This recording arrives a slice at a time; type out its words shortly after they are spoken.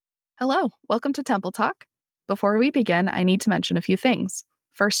Hello, welcome to Temple Talk. Before we begin, I need to mention a few things.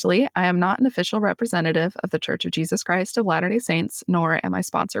 Firstly, I am not an official representative of the Church of Jesus Christ of Latter-day Saints, nor am I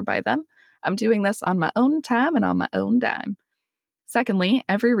sponsored by them. I'm doing this on my own time and on my own dime. Secondly,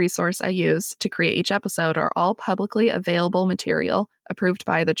 every resource I use to create each episode are all publicly available material approved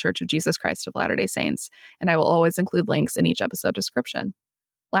by the Church of Jesus Christ of Latter-day Saints, and I will always include links in each episode description.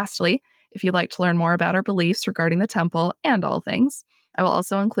 Lastly, if you'd like to learn more about our beliefs regarding the temple and all things, I will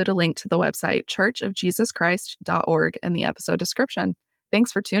also include a link to the website churchofjesuschrist.org in the episode description.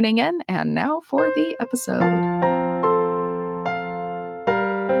 Thanks for tuning in, and now for the episode.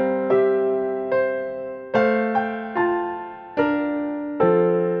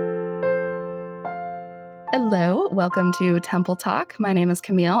 Hello, welcome to Temple Talk. My name is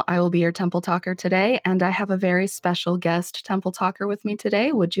Camille. I will be your Temple Talker today, and I have a very special guest Temple Talker with me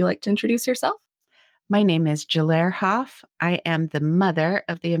today. Would you like to introduce yourself? My name is Jalaire Hoff. I am the mother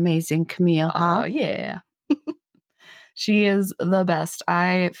of the amazing Camille Hoff. Oh, yeah. She is the best.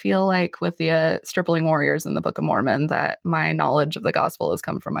 I feel like with the Stripling Warriors in the Book of Mormon that my knowledge of the gospel has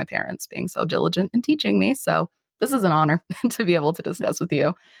come from my parents being so diligent in teaching me. So this is an honor to be able to discuss with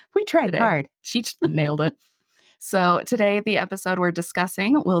you. We tried today. hard. She nailed it. So today, the episode we're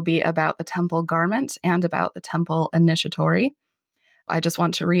discussing will be about the temple garment and about the temple initiatory. I just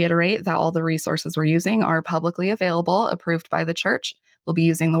want to reiterate that all the resources we're using are publicly available, approved by the church. We'll be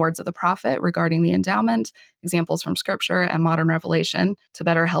using the words of the prophet regarding the endowment, examples from scripture, and modern revelation to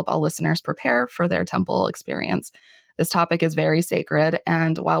better help all listeners prepare for their temple experience. This topic is very sacred,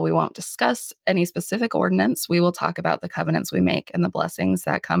 and while we won't discuss any specific ordinance, we will talk about the covenants we make and the blessings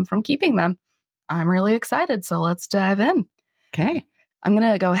that come from keeping them. I'm really excited, so let's dive in. Okay. I'm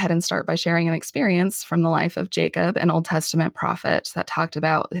going to go ahead and start by sharing an experience from the life of Jacob, an Old Testament prophet that talked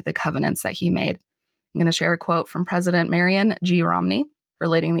about the covenants that he made. I'm going to share a quote from President Marion G. Romney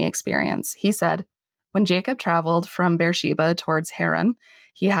relating the experience. He said, "When Jacob traveled from Beersheba towards Haran,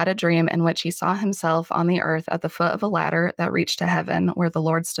 he had a dream in which he saw himself on the earth at the foot of a ladder that reached to heaven, where the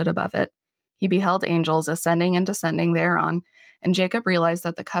Lord stood above it. He beheld angels ascending and descending thereon, and Jacob realized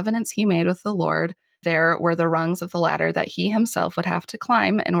that the covenants he made with the Lord there were the rungs of the ladder that he himself would have to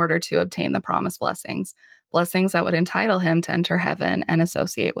climb in order to obtain the promised blessings that would entitle him to enter heaven and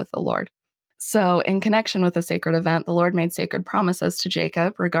associate with the Lord." So, in connection with the sacred event, the Lord made sacred promises to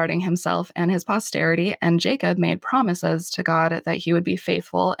Jacob regarding himself and his posterity, and Jacob made promises to God that he would be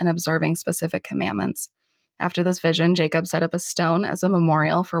faithful in observing specific commandments. After this vision, Jacob set up a stone as a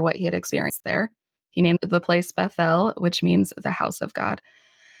memorial for what he had experienced there. He named the place Bethel, which means the house of God.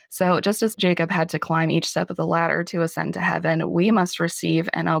 So just as Jacob had to climb each step of the ladder to ascend to heaven, we must receive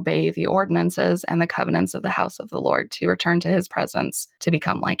and obey the ordinances and the covenants of the house of the Lord to return to his presence, to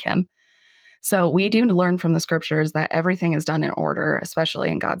become like him. So we do learn from the scriptures that everything is done in order, especially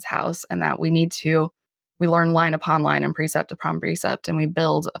in God's house, and that we learn line upon line and precept upon precept, and we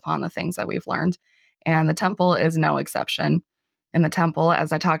build upon the things that we've learned. And the temple is no exception. In the temple,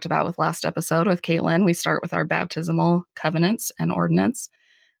 as I talked about with last episode with Caitlin, we start with our baptismal covenants and ordinance.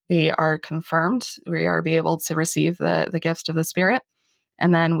 We are confirmed. We are able to receive the gift of the Spirit.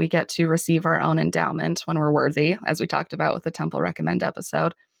 And then we get to receive our own endowment when we're worthy, as we talked about with the Temple Recommend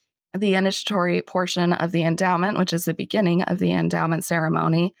episode. The initiatory portion of the endowment, which is the beginning of the endowment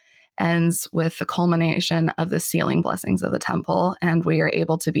ceremony, ends with the culmination of the sealing blessings of the temple. And we are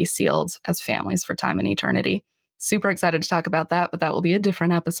able to be sealed as families for time and eternity. Super excited to talk about that, but that will be a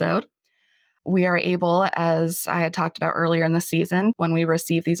different episode. We are able, as I had talked about earlier in the season, when we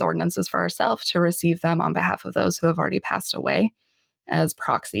receive these ordinances for ourselves, to receive them on behalf of those who have already passed away as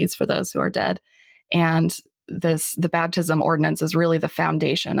proxies for those who are dead. And the baptism ordinance is really the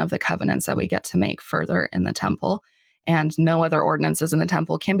foundation of the covenants that we get to make further in the temple. And no other ordinances in the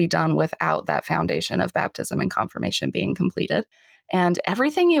temple can be done without that foundation of baptism and confirmation being completed. And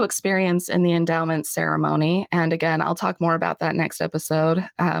everything you experience in the endowment ceremony, and again, I'll talk more about that next episode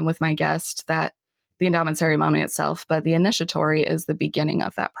with my guest, that the endowment ceremony itself, but the initiatory is the beginning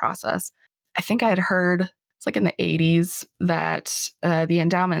of that process. I think I had heard, it's like in the 80s, that the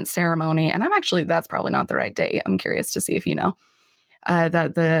endowment ceremony, and that's probably not the right date. I'm curious to see if you know,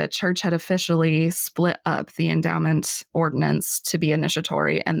 that the church had officially split up the endowment ordinance to be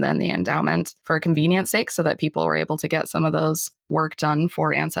initiatory and then the endowment for convenience sake, so that people were able to get some of those work done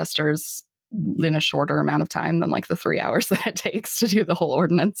for ancestors in a shorter amount of time than like the 3 hours that it takes to do the whole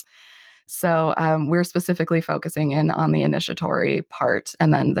ordinance. So we're specifically focusing in on the initiatory part,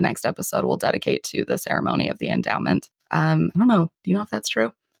 and then the next episode we'll dedicate to the ceremony of the endowment. I don't know. Do you know if that's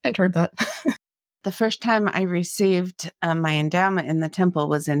true? I'd heard that. The first time I received my endowment in the temple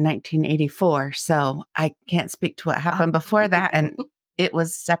was in 1984. So I can't speak to what happened before that. And it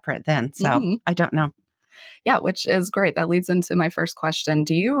was separate then. So Mhm. I don't know. Yeah, which is great. That leads into my first question.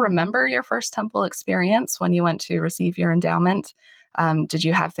 Do you remember your first temple experience when you went to receive your endowment? Did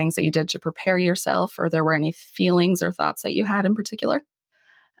you have things that you did to prepare yourself, or there were any feelings or thoughts that you had in particular?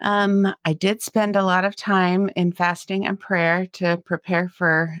 I did spend a lot of time in fasting and prayer to prepare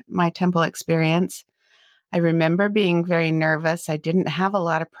for my temple experience. I remember being very nervous. I didn't have a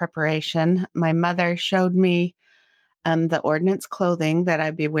lot of preparation. My mother showed me the ordinance clothing that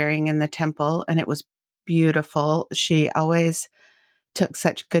I'd be wearing in the temple, and it was beautiful. She always took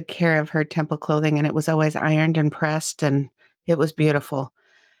such good care of her temple clothing, and it was always ironed and pressed, and it was beautiful.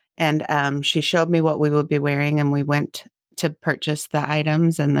 And she showed me what we would be wearing, and we went to purchase the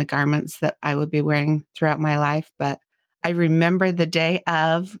items and the garments that I would be wearing throughout my life. But I remember the day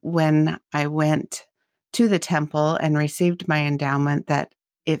of when I went to the temple and received my endowment that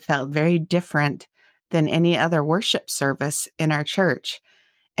it felt very different than any other worship service in our church.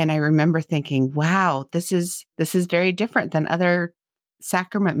 And I remember thinking, wow, this is very different than other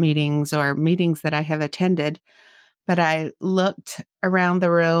sacrament meetings or meetings that I have attended. But I looked around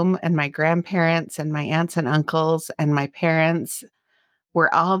the room, and my grandparents and my aunts and uncles and my parents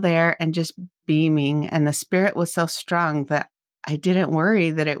were all there and just beaming. And the spirit was so strong that I didn't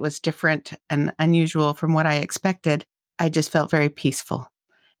worry that it was different and unusual from what I expected. I just felt very peaceful.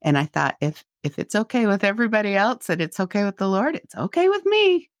 And I thought, if it's okay with everybody else and it's okay with the Lord, it's okay with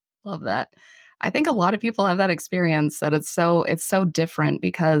me. Love that. I think a lot of people have that experience that it's so different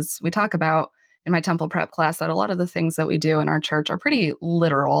because we talk about in my temple prep class that a lot of the things that we do in our church are pretty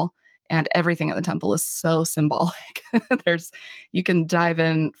literal and everything at the temple is so symbolic. There's you can dive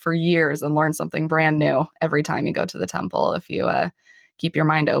in for years and learn something brand new every time you go to the temple if you keep your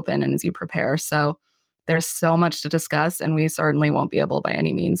mind open and as you prepare. So there's so much to discuss and we certainly won't be able by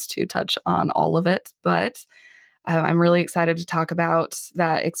any means to touch on all of it, but I'm really excited to talk about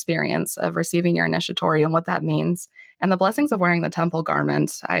that experience of receiving your initiatory and what that means and the blessings of wearing the temple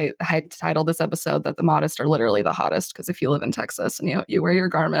garment. I titled this episode that the modest are literally the hottest because if you live in Texas and you wear your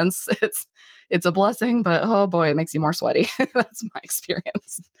garments, it's a blessing, but oh boy, it makes you more sweaty. That's my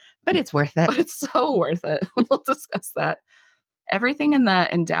experience. But it's worth it. But it's so worth it. We'll discuss that. Everything in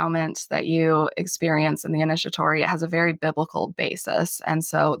the endowment that you experience in the initiatory has a very biblical basis. And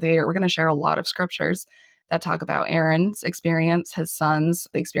so we're going to share a lot of scriptures that talk about Aaron's experience, his sons,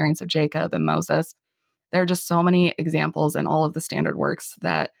 the experience of Jacob and Moses. There are just so many examples in all of the standard works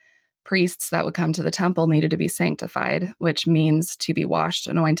that priests that would come to the temple needed to be sanctified, which means to be washed,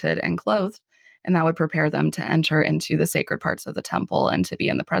 anointed, and clothed. And that would prepare them to enter into the sacred parts of the temple and to be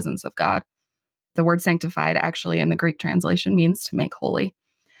in the presence of God. The word sanctified actually in the Greek translation means to make holy.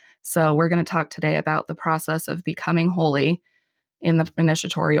 So we're going to talk today about the process of becoming holy in the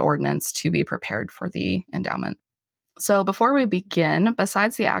initiatory ordinance to be prepared for the endowment. So before we begin,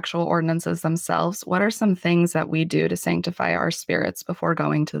 besides the actual ordinances themselves, what are some things that we do to sanctify our spirits before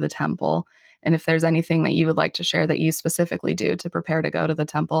going to the temple? And if there's anything that you would like to share that you specifically do to prepare to go to the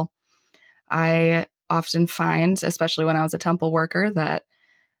temple, I often find, especially when I was a temple worker, that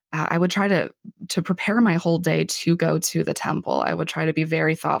I would try to prepare my whole day to go to the temple. I would try to be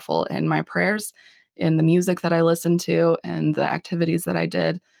very thoughtful in my prayers, in the music that I listened to, and the activities that I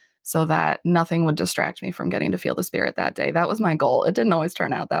did, so that nothing would distract me from getting to feel the Spirit that day. That was my goal. It didn't always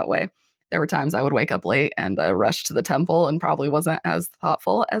turn out that way. There were times I would wake up late and rush to the temple and probably wasn't as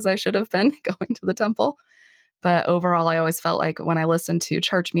thoughtful as I should have been going to the temple. But overall, I always felt like when I listened to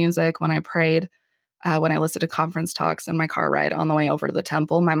church music, when I listened to conference talks in my car ride on the way over to the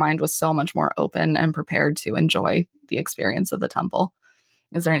temple, my mind was so much more open and prepared to enjoy the experience of the temple.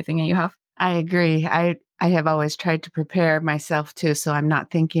 Is there anything that you have? I agree. I have always tried to prepare myself too, so I'm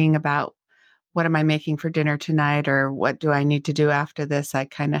not thinking about what am I making for dinner tonight or what do I need to do after this. I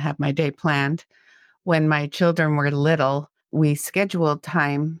kind of have my day planned. When my children were little, we scheduled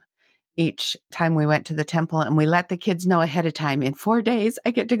time each time we went to the temple and we let the kids know ahead of time. In 4 days, I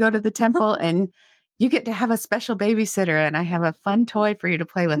get to go to the temple and you get to have a special babysitter and I have a fun toy for you to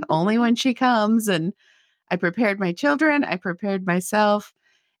play with only when she comes. And I prepared my children, I prepared myself,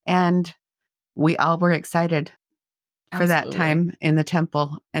 and we all were excited for that Absolutely. time in the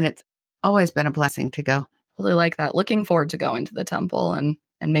temple. And it's always been a blessing to go. Really like that. Looking forward to going to the temple and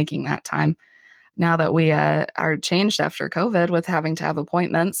making that time. Now that we are changed after COVID with having to have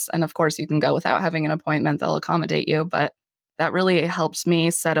appointments, and of course you can go without having an appointment, they'll accommodate you, but that really helps me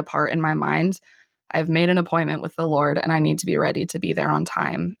set apart in my mind. I've made an appointment with the Lord and I need to be ready to be there on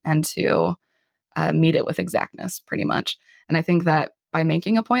time and to meet it with exactness, pretty much. And I think that by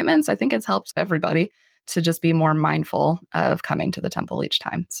making appointments, I think it's helped everybody to just be more mindful of coming to the temple each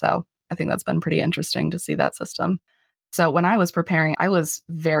time. So I think that's been pretty interesting to see that system. So when I was preparing, I was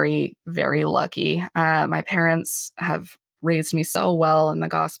very, very lucky. My parents have raised me so well in the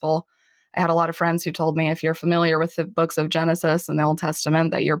gospel. I had a lot of friends who told me if you're familiar with the books of Genesis and the Old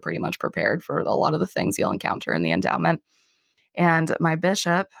Testament, that you're pretty much prepared for a lot of the things you'll encounter in the endowment. And my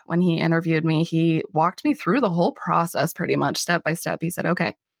bishop, when he interviewed me, he walked me through the whole process pretty much step by step. He said,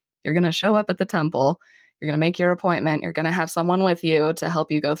 okay, you're going to show up at the temple. You're going to make your appointment. You're going to have someone with you to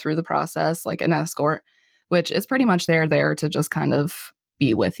help you go through the process, like an escort, which is pretty much they're there to just kind of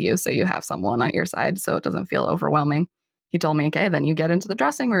be with you. So you have someone on your side so it doesn't feel overwhelming. He told me, okay, then you get into the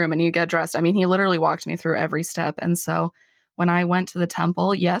dressing room and you get dressed. I mean, he literally walked me through every step. And so when I went to the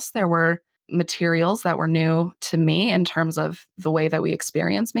temple, yes, there were materials that were new to me in terms of the way that we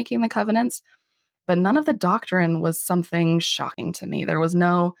experience making the covenants, but none of the doctrine was something shocking to me. There was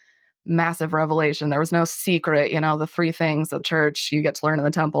no massive revelation. There was no secret, the three things of church you get to learn in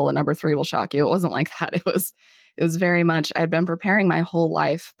the temple and number three will shock you. It wasn't like that. It was very much I'd been preparing my whole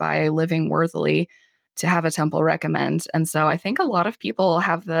life by living worthily to have a temple recommend. And so I think a lot of people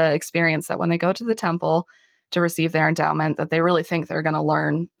have the experience that when they go to the temple to receive their endowment, that they really think they're going to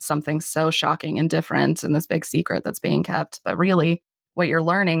learn something so shocking and different and this big secret that's being kept. But really, what you're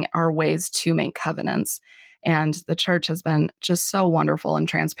learning are ways to make covenants. And the church has been just so wonderful and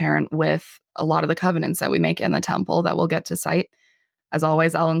transparent with a lot of the covenants that we make in the temple that we'll get to cite. As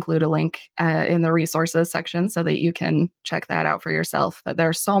always, I'll include a link in the resources section so that you can check that out for yourself. But there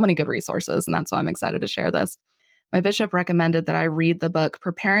are so many good resources, and that's why I'm excited to share this. My bishop recommended that I read the book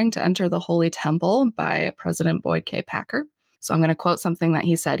Preparing to Enter the Holy Temple by President Boyd K. Packer. So I'm going to quote something that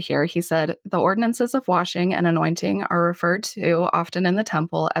he said here. He said, the ordinances of washing and anointing are referred to often in the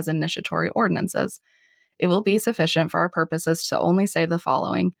temple as initiatory ordinances. It will be sufficient for our purposes to only say the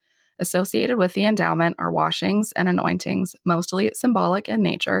following. Associated with the endowment are washings and anointings, mostly symbolic in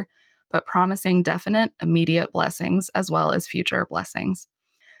nature, but promising definite, immediate blessings as well as future blessings.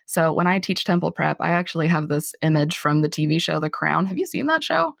 So when I teach temple prep, I actually have this image from the TV show The Crown. Have you seen that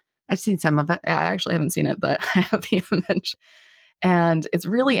show? I've seen some of it. Yeah, I actually haven't seen it, but I have the image. And it's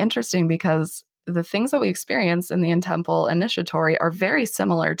really interesting because the things that we experience in the in temple initiatory are very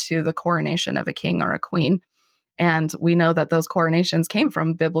similar to the coronation of a king or a queen. And we know that those coronations came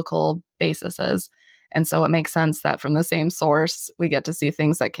from biblical bases. And so it makes sense that from the same source, we get to see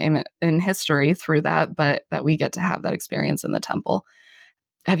things that came in history through that, but that we get to have that experience in the temple.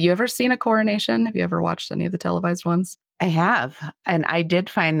 Have you ever seen a coronation? Have you ever watched any of the televised ones? I have. And I did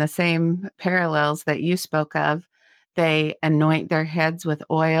find the same parallels that you spoke of. They anoint their heads with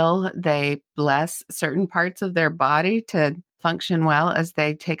oil. They bless certain parts of their body to function well as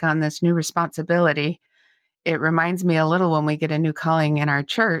they take on this new responsibility. It reminds me a little when we get a new calling in our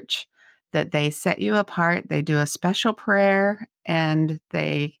church that they set you apart, they do a special prayer, and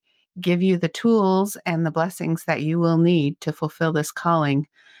they give you the tools and the blessings that you will need to fulfill this calling.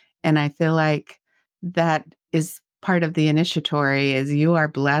 And I feel like that is part of the initiatory is you are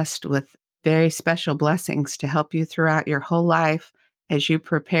blessed with very special blessings to help you throughout your whole life as you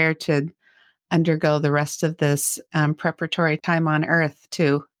prepare to undergo the rest of this preparatory time on earth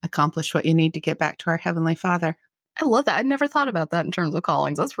to accomplish what you need to get back to our Heavenly Father. I love that. I never thought about that in terms of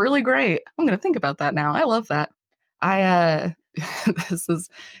callings. That's really great. I'm going to think about that now. I love that. I this is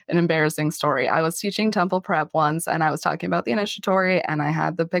an embarrassing story. I was teaching temple prep once and I was talking about the initiatory and I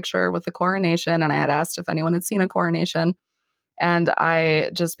had the picture with the coronation and I had asked if anyone had seen a coronation. And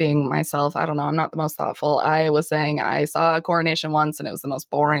I, just being myself, I don't know, I'm not the most thoughtful. I was saying I saw a coronation once and it was the most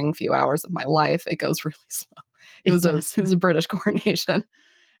boring few hours of my life. It goes really slow. It was a British coronation.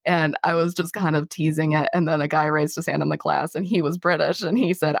 And I was just kind of teasing it. And then a guy raised his hand in the class and he was British and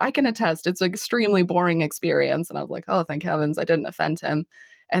he said, I can attest it's an extremely boring experience. And I was like, oh, thank heavens I didn't offend him.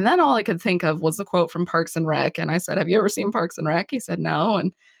 And then all I could think of was the quote from Parks and Rec. And I said, have you ever seen Parks and Rec? He said, no.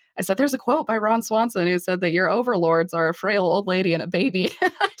 And I said, there's a quote by Ron Swanson who said that your overlords are a frail old lady and a baby.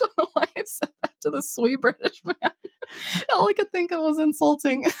 I don't know why I said that to the sweet British man. All I could think of was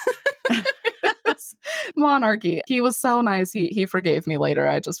insulting. Monarchy. He was so nice. He forgave me later.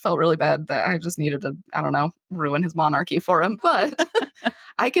 I just felt really bad that I just needed to, I don't know, ruin his monarchy for him. But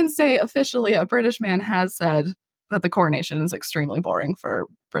I can say officially a British man has said that the coronation is extremely boring for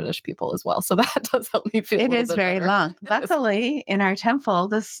British people as well. So that does help me feel a It little is bit very better. long. Luckily, in our temple,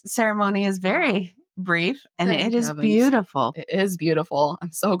 this ceremony is very brief and Thank it is heavens. beautiful. It is beautiful.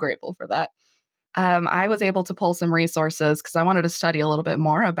 I'm so grateful for that. I was able to pull some resources because I wanted to study a little bit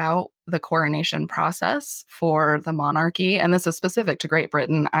more about the coronation process for the monarchy. And this is specific to Great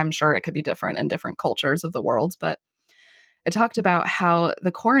Britain. I'm sure it could be different in different cultures of the world, but it talked about how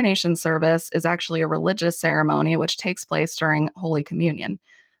the coronation service is actually a religious ceremony which takes place during Holy Communion.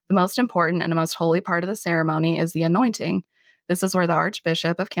 The most important and the most holy part of the ceremony is the anointing. This is where the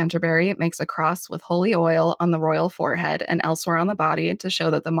Archbishop of Canterbury makes a cross with holy oil on the royal forehead and elsewhere on the body to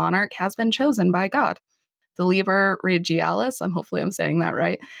show that the monarch has been chosen by God. The Liber Regialis, hopefully I'm saying that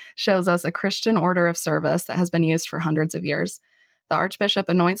right, shows us a Christian order of service that has been used for hundreds of years. The Archbishop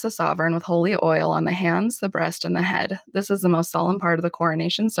anoints the sovereign with holy oil on the hands, the breast, and the head. This is the most solemn part of the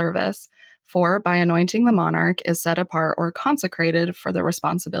coronation service, for by anointing the monarch is set apart or consecrated for the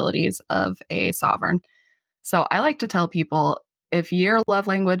responsibilities of a sovereign. So I like to tell people, if your love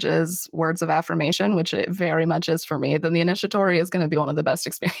language is words of affirmation, which it very much is for me, then the initiatory is going to be one of the best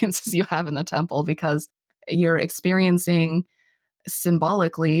experiences you have in the temple, because you're experiencing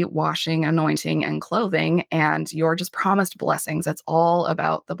symbolically washing, anointing, and clothing, and you're just promised blessings. It's all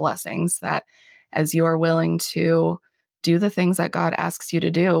about the blessings that, as you are willing to do the things that God asks you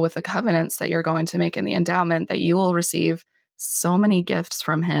to do with the covenants that you're going to make in the endowment, that you will receive so many gifts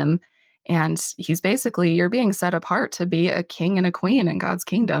from Him. And He's basically, you're being set apart to be a king and a queen in God's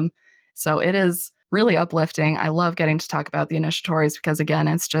kingdom. So it is really uplifting. I love getting to talk about the initiatories because, again,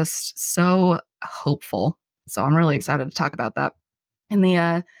 it's just so hopeful. So I'm really excited to talk about that. In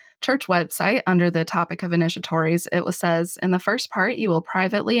the church website, under the topic of initiatories, it says, in the first part, you will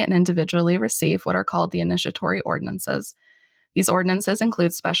privately and individually receive what are called the initiatory ordinances. These ordinances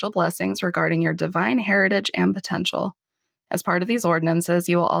include special blessings regarding your divine heritage and potential. As part of these ordinances,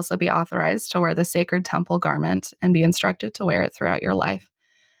 you will also be authorized to wear the sacred temple garment and be instructed to wear it throughout your life.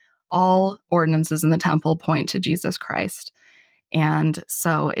 All ordinances in the temple point to Jesus Christ. And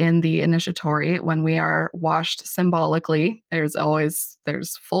so in the initiatory, when we are washed symbolically, there's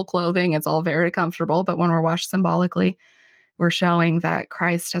full clothing, it's all very comfortable, but when we're washed symbolically, we're showing that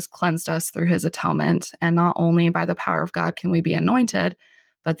Christ has cleansed us through his atonement. And not only by the power of God can we be anointed,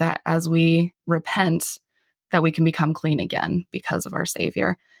 but that as we repent, that we can become clean again because of our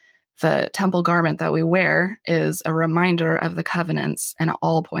Savior. The temple garment that we wear is a reminder of the covenants, and it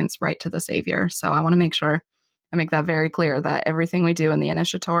all points right to the Savior. So I want to make sure I make that very clear, that everything we do in the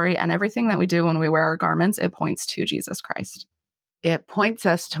initiatory and everything that we do when we wear our garments, it points to Jesus Christ. It points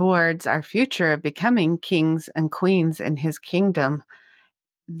us towards our future of becoming kings and queens in his kingdom.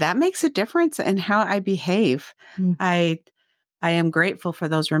 That makes a difference in how I behave. Mm. I am grateful for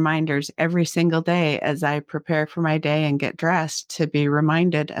those reminders every single day as I prepare for my day and get dressed, to be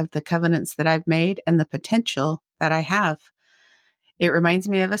reminded of the covenants that I've made and the potential that I have. It reminds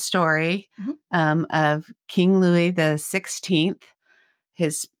me of a story of King Louis the 16th.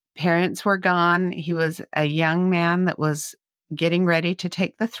 His parents were gone. He was a young man that was getting ready to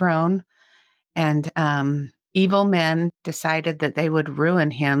take the throne, and evil men decided that they would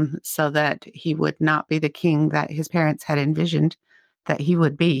ruin him so that he would not be the king that his parents had envisioned that he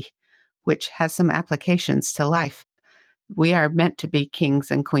would be, which has some applications to life. We are meant to be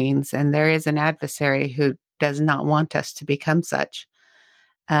kings and queens, and there is an adversary who does not want us to become such.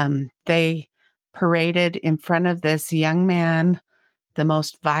 They paraded in front of this young man the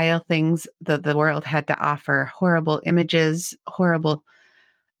most vile things that the world had to offer: horrible images, horrible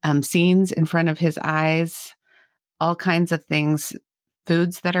scenes in front of his eyes, all kinds of things,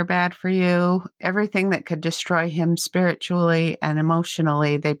 foods that are bad for you, everything that could destroy him spiritually and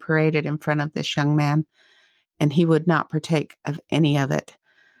emotionally. They paraded in front of this young man, and he would not partake of any of it.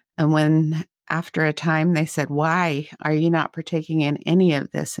 And when after a time they said, "Why are you not partaking in any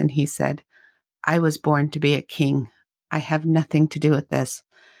of this?" And he said, "I was born to be a king. I have nothing to do with this."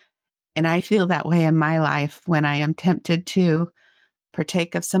 And I feel that way in my life when I am tempted to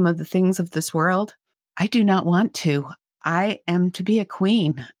partake of some of the things of this world. I do not want to. I am to be a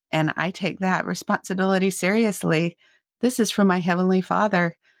queen, and I take that responsibility seriously. This is from my Heavenly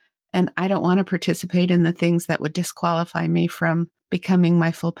Father, and I don't want to participate in the things that would disqualify me from becoming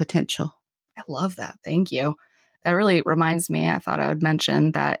my full potential. I love that. Thank you. That really reminds me, I thought I would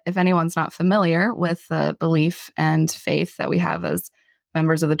mention that if anyone's not familiar with the belief and faith that we have as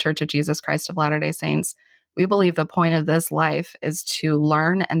members of the Church of Jesus Christ of Latter-day Saints, we believe the point of this life is to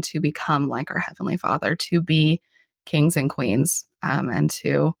learn and to become like our Heavenly Father, to be kings and queens, and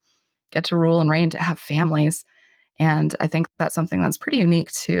to get to rule and reign, to have families. And I think that's something that's pretty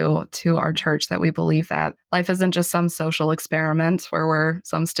unique to our church, that we believe that life isn't just some social experiment where we're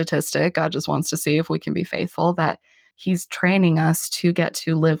some statistic. God just wants to see if we can be faithful, that he's training us to get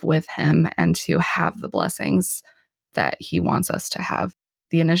to live with him and to have the blessings that he wants us to have.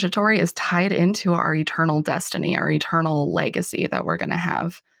 The initiatory is tied into our eternal destiny, our eternal legacy that we're going to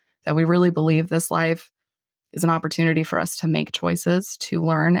have, that we really believe this life is an opportunity for us to make choices, to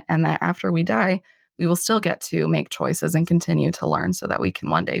learn, and that after we die, we will still get to make choices and continue to learn so that we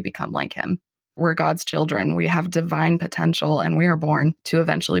can one day become like him. We're God's children. We have divine potential, and we are born to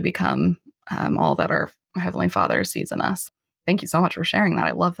eventually become all that our Heavenly Father sees in us. Thank you so much for sharing that.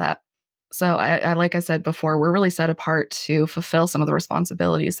 I love that. So, like I said before, we're really set apart to fulfill some of the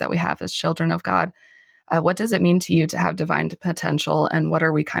responsibilities that we have as children of God. What does it mean to you to have divine potential, and what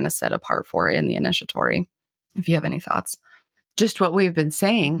are we kind of set apart for in the initiatory? If you have any thoughts. Just what we've been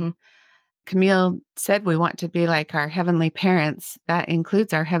saying. Mhm. Camille said we want to be like our heavenly parents. That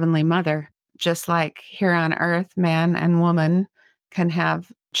includes our heavenly mother. Just like here on earth, man and woman can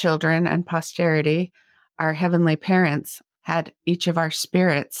have children and posterity, our heavenly parents had each of our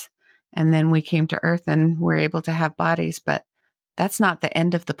spirits. And then we came to earth and we're able to have bodies. But that's not the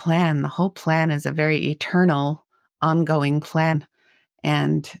end of the plan. The whole plan is a very eternal, ongoing plan.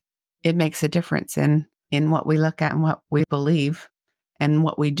 And it makes a difference in what we look at and what we believe and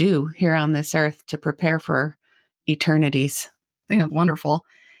what we do here on this earth to prepare for eternities. I think it's wonderful.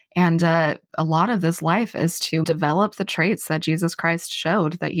 And a lot of this life is to develop the traits that Jesus Christ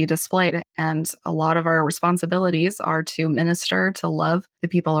showed that he displayed. And a lot of our responsibilities are to minister, to love the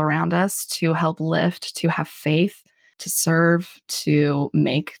people around us, to help lift, to have faith, to serve, to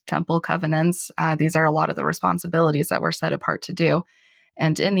make temple covenants. These are a lot of the responsibilities that we're set apart to do.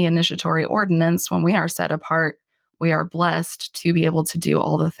 And in the initiatory ordinance, when we are set apart, we are blessed to be able to do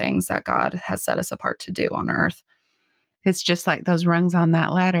all the things that God has set us apart to do on earth. It's just like those rungs on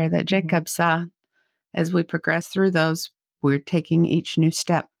that ladder that Jacob saw. As we progress through those, we're taking each new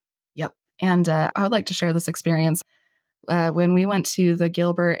step. Yep. And I would like to share this experience. When we went to the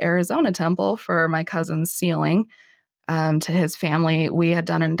Gilbert, Arizona temple for my cousin's sealing to his family, we had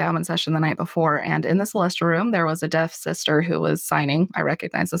done an endowment session the night before. And in the celestial room, there was a deaf sister who was signing. I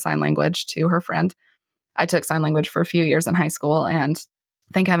recognized the sign language to her friend. I took sign language for a few years in high school, and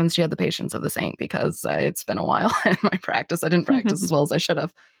thank heavens she had the patience of the saint, because it's been a while in my practice. I didn't practice as well as I should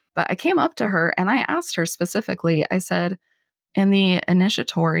have. But I came up to her and I asked her specifically, I said, in the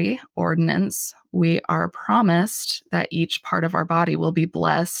initiatory ordinance, we are promised that each part of our body will be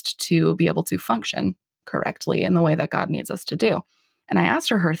blessed to be able to function correctly in the way that God needs us to do. And I asked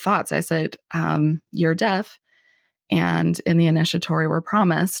her thoughts. I said, you're deaf. And in the initiatory, we're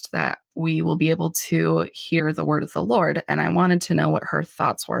promised that we will be able to hear the word of the Lord. And I wanted to know what her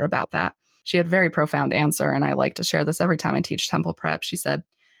thoughts were about that. She had a very profound answer. And I like to share this every time I teach temple prep. She said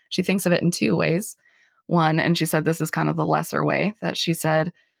she thinks of it in two ways. One, and she said this is kind of the lesser way, that she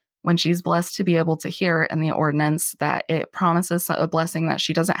said when she's blessed to be able to hear in the ordinance, that it promises a blessing that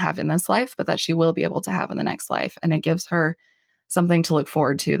she doesn't have in this life, but that she will be able to have in the next life. And it gives her something to look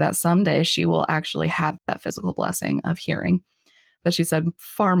forward to, that someday she will actually have that physical blessing of hearing. But she said,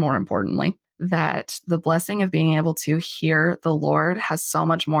 far more importantly, that the blessing of being able to hear the Lord has so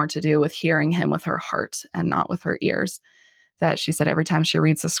much more to do with hearing him with her heart and not with her ears. That she said every time she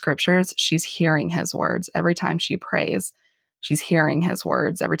reads the scriptures, she's hearing his words. Every time she prays, she's hearing his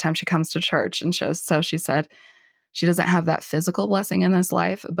words. Every time she comes to church and shows. So she said, she doesn't have that physical blessing in this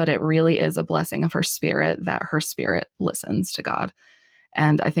life, but it really is a blessing of her spirit, that her spirit listens to God.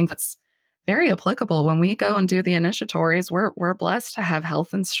 And I think that's very applicable when we go and do the initiatories. We're blessed to have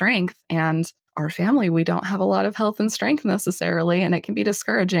health and strength, and our family, we don't have a lot of health and strength necessarily. And it can be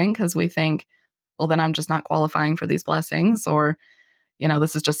discouraging because we think, well, then I'm just not qualifying for these blessings, or,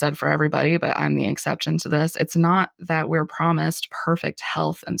 this is just said for everybody, but I'm the exception to this. It's not that we're promised perfect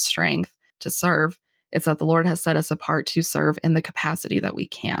health and strength to serve. It's that the Lord has set us apart to serve in the capacity that we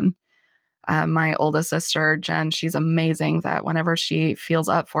can. My oldest sister, Jen, she's amazing that whenever she feels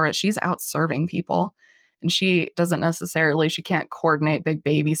up for it, she's out serving people. And she doesn't necessarily, she can't coordinate big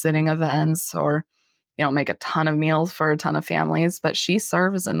babysitting events or, make a ton of meals for a ton of families, but she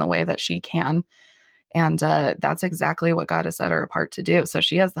serves in the way that she can. And that's exactly what God has set her apart to do. So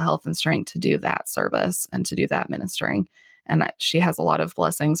she has the health and strength to do that service and to do that ministering. And she has a lot of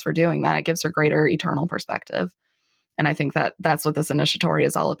blessings for doing that. It gives her greater eternal perspective. And I think that that's what this initiatory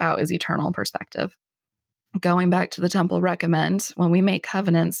is all about, is eternal perspective. Going back to the temple recommend, when we make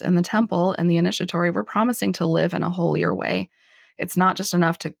covenants in the temple and the initiatory, we're promising to live in a holier way. It's not just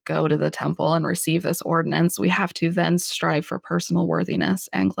enough to go to the temple and receive this ordinance. We have to then strive for personal worthiness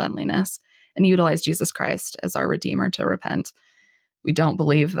and cleanliness and utilize Jesus Christ as our Redeemer to repent. We don't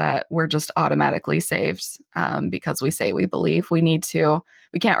believe that we're just automatically saved because we say we believe. We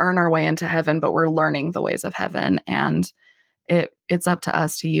can't earn our way into heaven, but we're learning the ways of heaven. And it's up to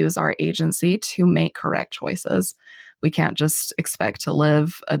us to use our agency to make correct choices. We can't just expect to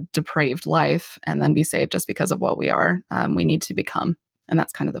live a depraved life and then be saved just because of what we are. We need to become. And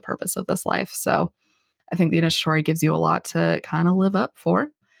that's kind of the purpose of this life. So I think the initiatory gives you a lot to kind of live up for.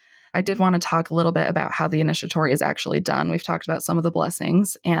 I did want to talk a little bit about how the initiatory is actually done. We've talked about some of the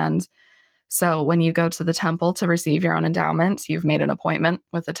blessings. And So when you go to the temple to receive your own endowment, you've made an appointment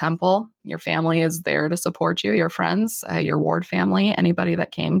with the temple. Your family is there to support you, your friends, your ward family, anybody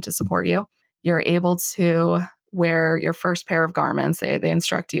that came to support you. You're able to wear your first pair of garments. They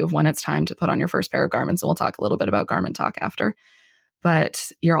instruct you of when it's time to put on your first pair of garments. And we'll talk a little bit about garment talk after.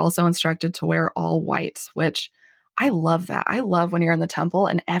 But you're also instructed to wear all white, which I love that. I love when you're in the temple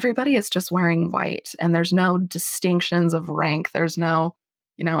and everybody is just wearing white and there's no distinctions of rank. There's no,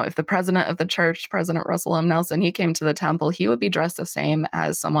 if the president of the church, President Russell M. Nelson, he came to the temple, he would be dressed the same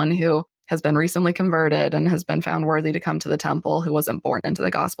as someone who has been recently converted and has been found worthy to come to the temple who wasn't born into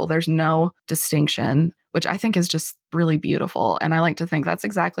the gospel. There's no distinction, which I think is just really beautiful. And I like to think that's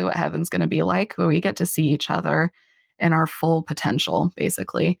exactly what heaven's going to be like, where we get to see each other in our full potential,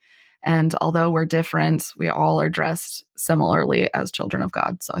 basically. And although we're different, we all are dressed similarly as children of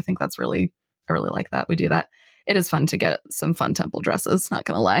God. So I think I really like that. We do that. It is fun to get some fun temple dresses. Not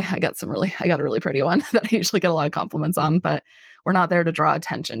going to lie. I got a really pretty one that I usually get a lot of compliments on, but we're not there to draw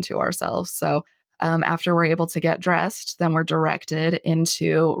attention to ourselves. So after we're able to get dressed, then we're directed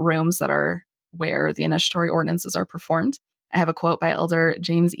into rooms that are where the initiatory ordinances are performed. I have a quote by Elder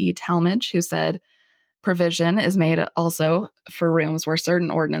James E. Talmage, who said, "Provision is made also for rooms where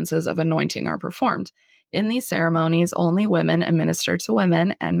certain ordinances of anointing are performed. In these ceremonies, only women administer to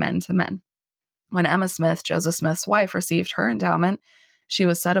women and men to men." When Emma Smith, Joseph Smith's wife, received her endowment, she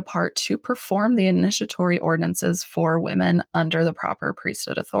was set apart to perform the initiatory ordinances for women under the proper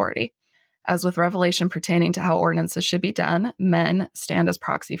priesthood authority. As with revelation pertaining to how ordinances should be done, men stand as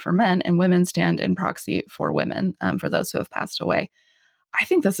proxy for men and women stand in proxy for women, for those who have passed away. I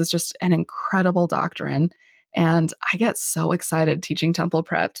think this is just an incredible doctrine. And I get so excited teaching temple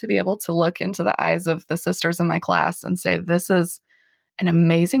prep to be able to look into the eyes of the sisters in my class and say, this is an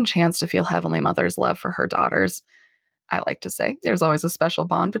amazing chance to feel Heavenly Mother's love for her daughters. I like to say there's always a special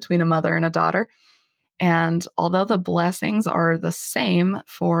bond between a mother and a daughter. And although the blessings are the same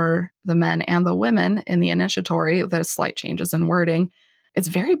for the men and the women in the initiatory, there's slight changes in wording. It's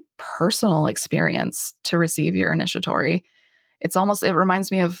very personal experience to receive your initiatory. It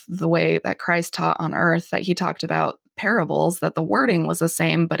reminds me of the way that Christ taught on earth, that he talked about parables, that the wording was the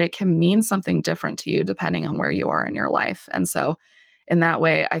same, but it can mean something different to you depending on where you are in your life. And so in that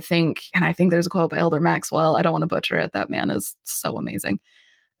way, I think there's a quote by Elder Maxwell. I don't want to butcher it. That man is so amazing.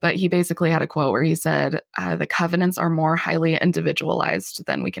 But he basically had a quote where he said, the covenants are more highly individualized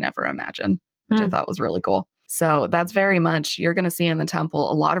than we can ever imagine, which I thought was really cool. So that's very much, you're going to see in the temple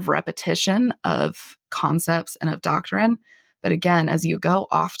a lot of repetition of concepts and of doctrine. But again, as you go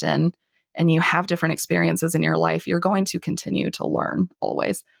often and you have different experiences in your life, you're going to continue to learn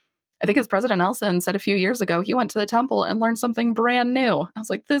always. I think as President Nelson said a few years ago, he went to the temple and learned something brand new. I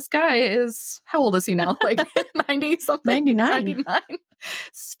was like, this guy is, how old is he now? Like 90 something? 99.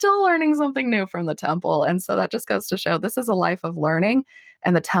 Still learning something new from the temple. And so that just goes to show this is a life of learning,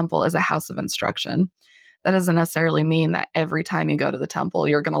 and the temple is a house of instruction. That doesn't necessarily mean that every time you go to the temple,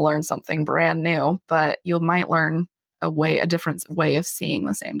 you're going to learn something brand new, but you might learn a different way of seeing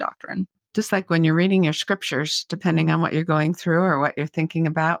the same doctrine. Just like when you're reading your scriptures, depending on what you're going through or what you're thinking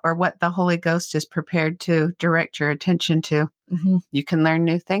about or what the Holy Ghost is prepared to direct your attention to, you can learn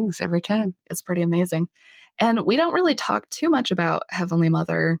new things every time. It's pretty amazing. And we don't really talk too much about Heavenly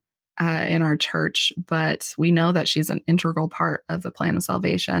Mother in our church, but we know that she's an integral part of the plan of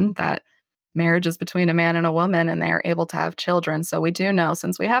salvation, that marriage is between a man and a woman and they are able to have children. So we do know,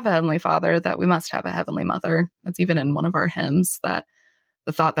 since we have a Heavenly Father, that we must have a Heavenly Mother. That's even in one of our hymns, that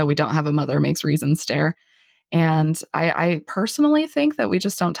the thought that we don't have a mother makes reason stare. And I personally think that we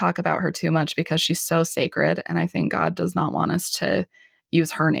just don't talk about her too much because she's so sacred. And I think God does not want us to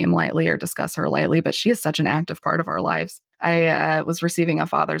use her name lightly or discuss her lightly, but she is such an active part of our lives. I was receiving a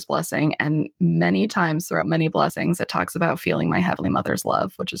father's blessing, and many times throughout many blessings, it talks about feeling my Heavenly Mother's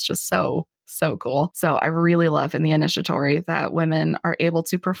love, which is just so, so cool. So I really love in the initiatory that women are able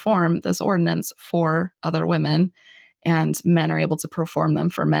to perform this ordinance for other women, and men are able to perform them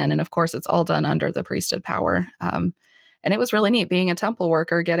for men. And of course, it's all done under the priesthood power. And it was really neat being a temple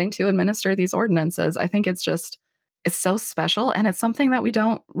worker, getting to administer these ordinances. I think it's so special. And it's something that we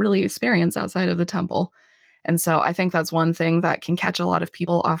don't really experience outside of the temple. And so I think that's one thing that can catch a lot of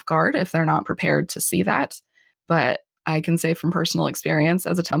people off guard if they're not prepared to see that. But I can say from personal experience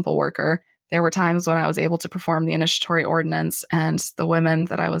as a temple worker, there were times when I was able to perform the initiatory ordinance, and the women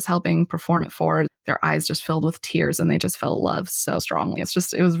that I was helping perform it for, their eyes just filled with tears and they just felt love so strongly. It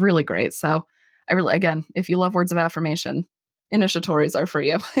was really great. So again, if you love words of affirmation, initiatories are for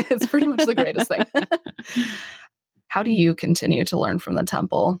you. It's pretty much the greatest thing. How do you continue to learn from the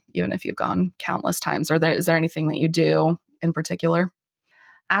temple, even if you've gone countless times? Is there anything that you do in particular?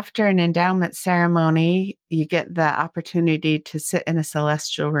 After an endowment ceremony, you get the opportunity to sit in a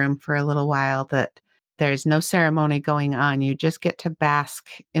celestial room for a little while that there's no ceremony going on. You just get to bask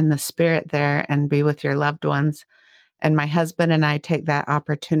in the spirit there and be with your loved ones. And my husband and I take that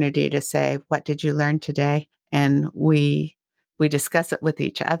opportunity to say, "What did you learn today?" And we discuss it with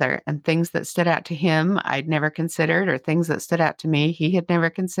each other, and things that stood out to him I'd never considered, or things that stood out to me he had never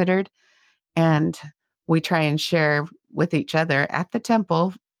considered. And we try and share with each other at the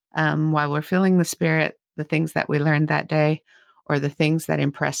temple, while we're feeling the spirit, the things that we learned that day, or the things that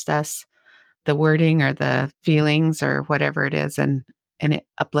impressed us, the wording or the feelings or whatever it is, and it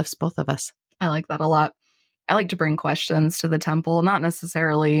uplifts both of us. I like that a lot. I like to bring questions to the temple, not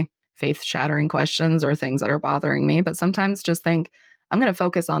necessarily faith shattering questions or things that are bothering me, but sometimes just think, I'm going to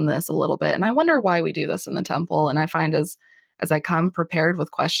focus on this a little bit. And I wonder why we do this in the temple. And I find as I come prepared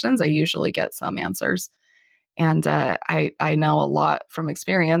with questions, I usually get some answers. And I know a lot from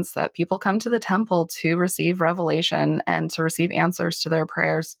experience that people come to the temple to receive revelation and to receive answers to their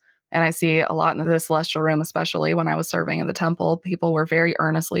prayers. And I see a lot in the celestial room, especially when I was serving in the temple, people were very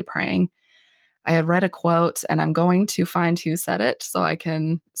earnestly praying. I had read a quote and I'm going to find who said it so I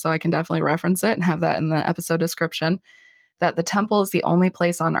can definitely reference it and have that in the episode description, that the temple is the only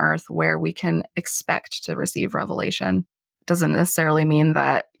place on earth where we can expect to receive revelation. Doesn't necessarily mean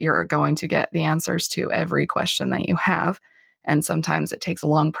that you're going to get the answers to every question that you have. And sometimes it takes a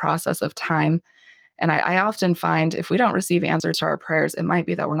long process of time. And I often find if we don't receive answers to our prayers, it might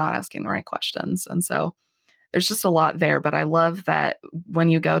be that we're not asking the right questions. And so there's just a lot there, but I love that when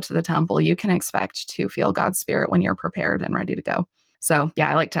you go to the temple, you can expect to feel God's spirit when you're prepared and ready to go. So, yeah,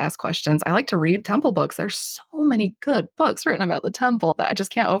 I like to ask questions. I like to read temple books. There's so many good books written about the temple that I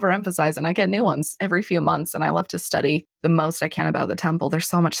just can't overemphasize. And I get new ones every few months. And I love to study the most I can about the temple. There's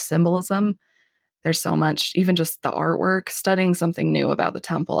so much symbolism. There's so much, even just the artwork, studying something new about the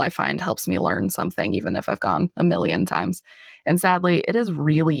temple, I find helps me learn something, even if I've gone a million times. And sadly, it is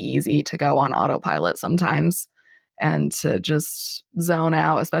really easy to go on autopilot sometimes and to just zone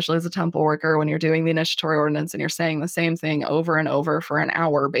out, especially as a temple worker when you're doing the initiatory ordinance and you're saying the same thing over and over for an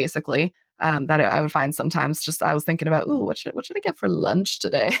hour, basically. That I would find sometimes just I was thinking about, ooh, what should I get for lunch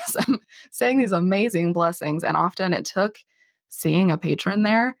today? So I'm saying these amazing blessings. And often it took seeing a patron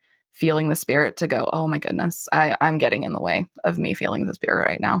there, feeling the spirit to go, oh my goodness, I'm getting in the way of me feeling the spirit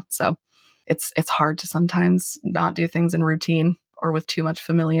right now. So it's hard to sometimes not do things in routine or with too much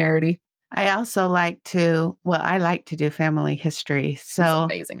familiarity. I also I like to do family history. He's So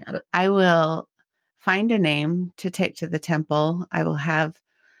amazing at it. I will find a name to take to the temple. I will have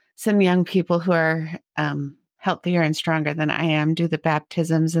some young people who are healthier and stronger than I am do the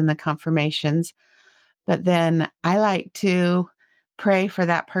baptisms and the confirmations. But then I like to pray for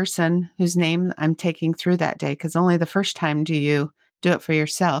that person whose name I'm taking through that day, because only the first time do you do it for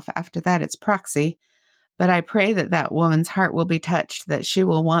yourself. After that, it's proxy. But I pray that that woman's heart will be touched, that she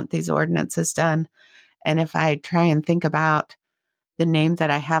will want these ordinances done. And if I try and think about the name that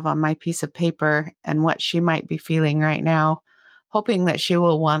I have on my piece of paper and what she might be feeling right now, hoping that she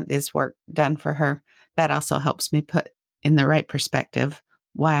will want this work done for her, that also helps me put in the right perspective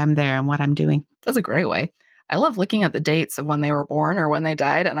why I'm there and what I'm doing. That's a great way. I love looking at the dates of when they were born or when they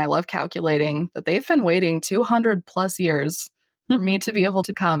died. And I love calculating that they've been waiting 200 plus years for me to be able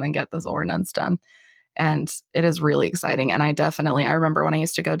to come and get this ordinance done. And it is really exciting. And I remember when I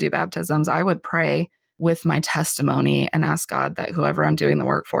used to go do baptisms, I would pray with my testimony and ask God that whoever I'm doing the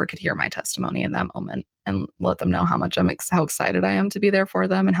work for could hear my testimony in that moment and let them know how much how excited I am to be there for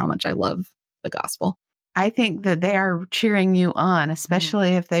them and how much I love the gospel. I think that they are cheering you on,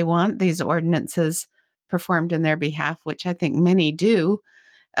 especially if they want these ordinances performed in their behalf, which I think many do.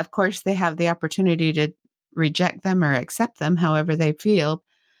 Of course, they have the opportunity to reject them or accept them however they feel.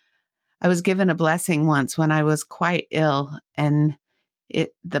 I was given a blessing once when I was quite ill, and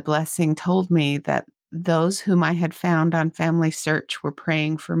the blessing told me that those whom I had found on Family Search were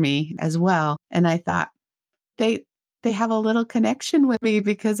praying for me as well. And I thought, they they have a little connection with me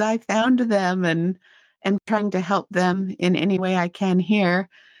because I found them and trying to help them in any way I can here.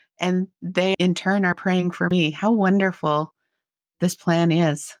 And they in turn are praying for me. How wonderful this plan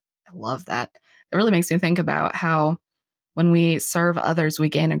is. I love that. It really makes me think about how when we serve others, we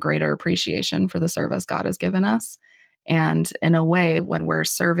gain a greater appreciation for the service God has given us. And in a way, when we're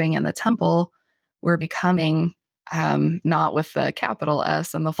serving in the temple, we're becoming not with the capital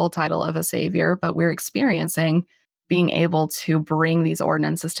S and the full title of a savior, but we're experiencing being able to bring these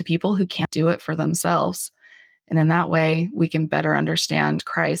ordinances to people who can't do it for themselves. And in that way, we can better understand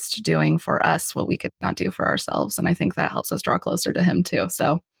Christ doing for us what we could not do for ourselves. And I think that helps us draw closer to him too.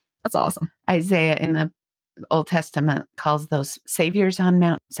 So that's awesome. Isaiah in the The Old Testament calls those saviors on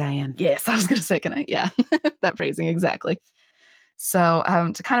Mount Zion. Yes, I was going to say, can I? Yeah, that phrasing exactly. So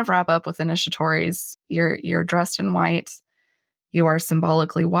to kind of wrap up with initiatories, you're dressed in white, you are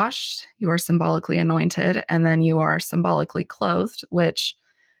symbolically washed, you are symbolically anointed, and then you are symbolically clothed, which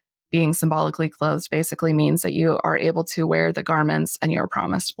being symbolically clothed basically means that you are able to wear the garments and you're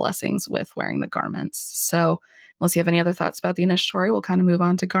promised blessings with wearing the garments. So, unless you have any other thoughts about the initiatory, we'll kind of move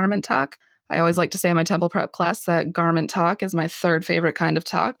on to garment talk. I always like to say in my temple prep class that garment talk is my third favorite kind of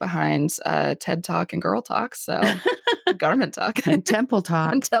talk behind TED Talk and Girl Talk. So, garment talk and temple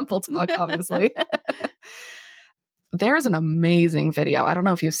talk. and temple talk, obviously. There's an amazing video. I don't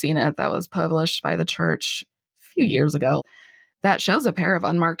know if you've seen it, that was published by the church a few years ago that shows a pair of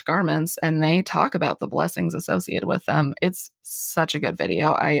unmarked garments and they talk about the blessings associated with them. It's such a good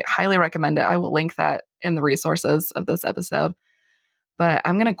video. I highly recommend it. I will link that in the resources of this episode. But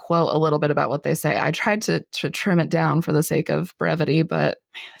I'm going to quote a little bit about what they say. I tried to trim it down for the sake of brevity, but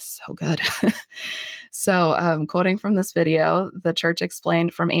man, it's so good. So, quoting from this video, the church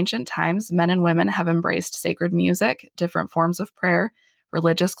explained from ancient times, men and women have embraced sacred music, different forms of prayer,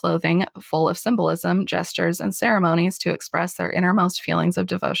 religious clothing full of symbolism, gestures, and ceremonies to express their innermost feelings of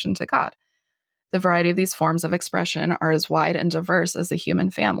devotion to God. The variety of these forms of expression are as wide and diverse as the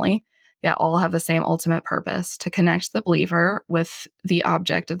human family, yet all have the same ultimate purpose to connect the believer with the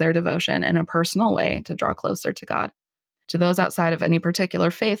object of their devotion in a personal way to draw closer to God. To those outside of any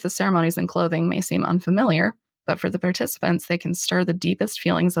particular faith, the ceremonies and clothing may seem unfamiliar, but for the participants, they can stir the deepest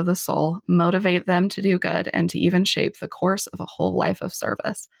feelings of the soul, motivate them to do good, and to even shape the course of a whole life of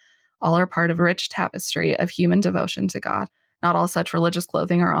service. All are part of a rich tapestry of human devotion to God. Not all such religious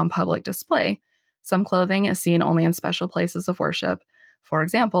clothing are on public display. Some clothing is seen only in special places of worship. For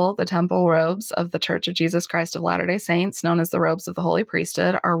example, the temple robes of the Church of Jesus Christ of Latter-day Saints, known as the robes of the Holy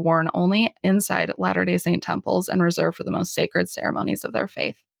Priesthood, are worn only inside Latter-day Saint temples and reserved for the most sacred ceremonies of their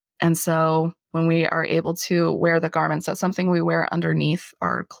faith. And so when we are able to wear the garments, that's something we wear underneath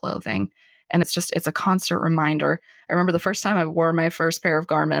our clothing. And it's a constant reminder. I remember the first time I wore my first pair of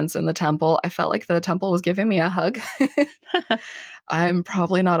garments in the temple, I felt like the temple was giving me a hug. I'm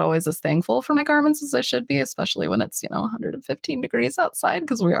probably not always as thankful for my garments as I should be, especially when it's, 115 degrees outside,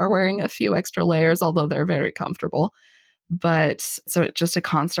 because we are wearing a few extra layers, although they're very comfortable. But so it's just a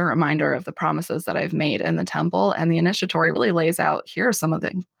constant reminder of the promises that I've made in the temple. And the initiatory really lays out, here are some of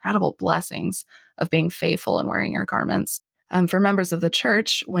the incredible blessings of being faithful and wearing your garments. For members of the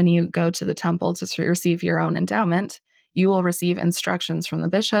church, when you go to the temple to receive your own endowment, you will receive instructions from the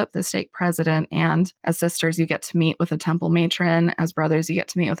bishop, the stake president, and as sisters, you get to meet with a temple matron. As brothers, you get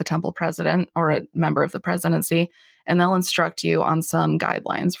to meet with a temple president or a member of the presidency, and they'll instruct you on some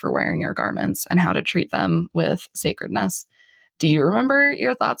guidelines for wearing your garments and how to treat them with sacredness. Do you remember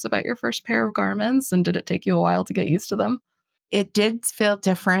your thoughts about your first pair of garments, and did it take you a while to get used to them? It did feel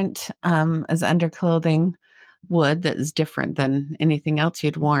different as underclothing would, that is different than anything else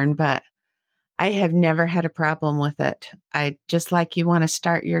you'd worn, but I have never had a problem with it. I just like you want to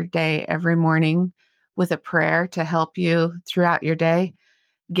start your day every morning with a prayer to help you throughout your day,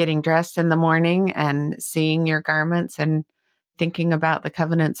 getting dressed in the morning and seeing your garments and thinking about the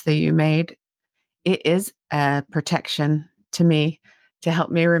covenants that you made. It is a protection to me to help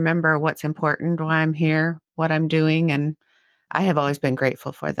me remember what's important, why I'm here, what I'm doing. And I have always been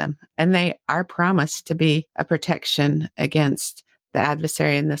grateful for them. And they are promised to be a protection against the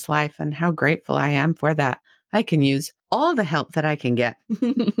adversary in this life. And how grateful I am for that. I can use all the help that I can get.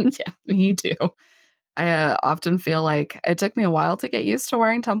 Yeah, me too. I often feel like it took me a while to get used to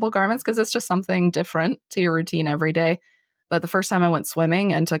wearing temple garments because it's just something different to your routine every day. But the first time I went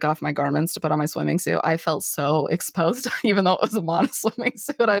swimming and took off my garments to put on my swimming suit, I felt so exposed. Even though it was a modest swimming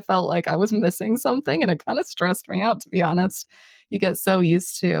suit, I felt like I was missing something and it kind of stressed me out, to be honest. You get so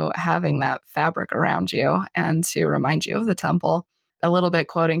used to having that fabric around you and to remind you of the temple. A little bit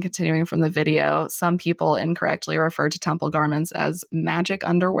quoting, continuing from the video, some people incorrectly refer to temple garments as magic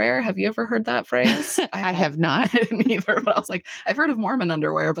underwear. Have you ever heard that phrase? I have not. I didn't either, but I was like, I've heard of Mormon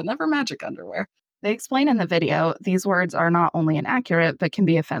underwear, but never magic underwear. They explain in the video, these words are not only inaccurate, but can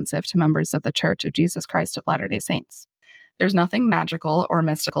be offensive to members of the Church of Jesus Christ of Latter-day Saints. There's nothing magical or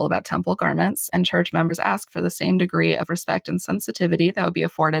mystical about temple garments, and church members ask for the same degree of respect and sensitivity that would be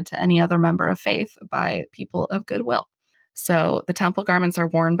afforded to any other member of faith by people of goodwill. So the temple garments are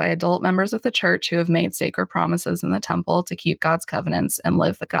worn by adult members of the church who have made sacred promises in the temple to keep God's covenants and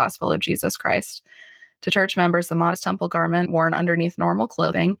live the gospel of Jesus Christ. To church members, the modest temple garment worn underneath normal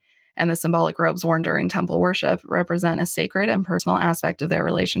clothing and the symbolic robes worn during temple worship represent a sacred and personal aspect of their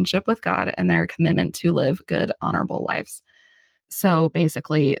relationship with God and their commitment to live good, honorable lives. So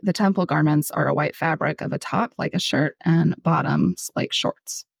basically, the temple garments are a white fabric of a top like a shirt and bottoms like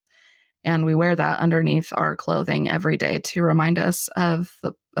shorts. And we wear that underneath our clothing every day to remind us of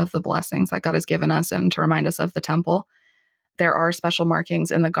the blessings that God has given us and to remind us of the temple. There are special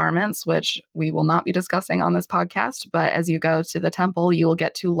markings in the garments, which we will not be discussing on this podcast. But as you go to the temple, you will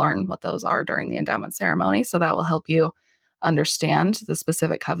get to learn what those are during the endowment ceremony. So that will help you understand the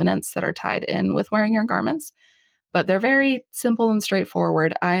specific covenants that are tied in with wearing your garments. But they're very simple and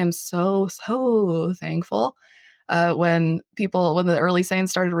straightforward. I am so thankful when the early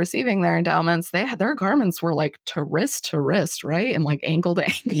saints started receiving their endowments, their garments were like to wrist, right? And like ankle to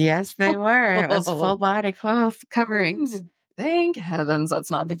ankle. Yes, they were. It was full body cloth coverings. Thank heavens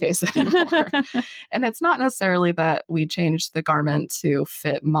that's not the case anymore. And it's not necessarily that we changed the garment to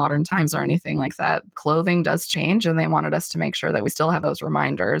fit modern times or anything like that. Clothing does change, and they wanted us to make sure that we still have those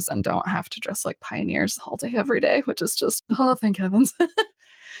reminders and don't have to dress like pioneers all day, every day, which is just, oh, thank heavens.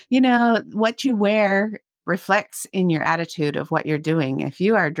 What you wear reflects in your attitude of what you're doing. If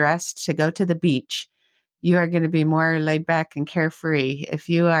you are dressed to go to the beach, you are going to be more laid back and carefree. If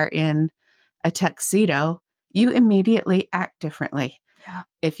you are in a tuxedo, you immediately act differently. Yeah.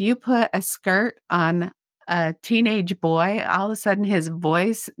 If you put a skirt on a teenage boy, all of a sudden his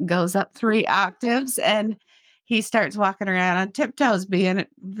voice goes up 3 octaves and he starts walking around on tiptoes, being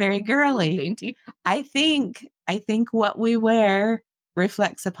very girly. Dainty. I think what we wear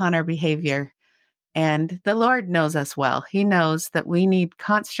reflects upon our behavior. And the Lord knows us well. He knows that we need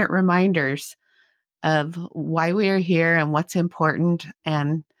constant reminders of why we are here and what's important.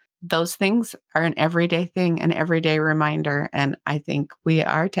 And those things are an everyday thing, an everyday reminder. And I think we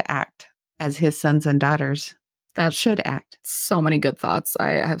are to act as his sons and daughters that should act. So many good thoughts.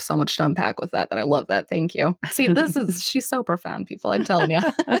 I have so much to unpack with that I love that. Thank you. See, she's so profound, people. I'm telling you.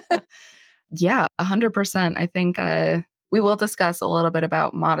 Yeah, 100%. I think we will discuss a little bit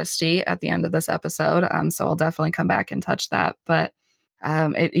about modesty at the end of this episode. So I'll definitely come back and touch that. But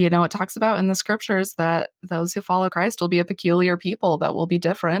it talks about in the scriptures that those who follow Christ will be a peculiar people that will be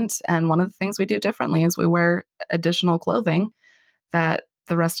different. And one of the things we do differently is we wear additional clothing that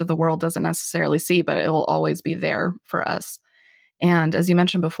the rest of the world doesn't necessarily see, but it will always be there for us. And as you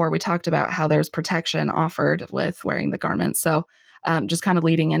mentioned before, we talked about how there's protection offered with wearing the garment. So just kind of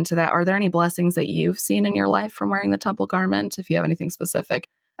leading into that, are there any blessings that you've seen in your life from wearing the temple garment? If you have anything specific.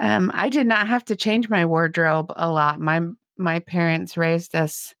 I did not have to change my wardrobe a lot. My parents raised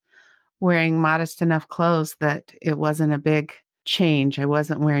us wearing modest enough clothes that it wasn't a big change. I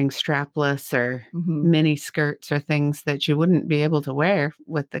wasn't wearing strapless or mini skirts or things that you wouldn't be able to wear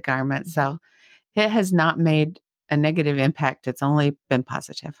with the garment. So it has not made a negative impact. It's only been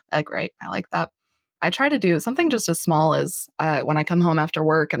positive. Great. I like that. I try to do something just as small as when I come home after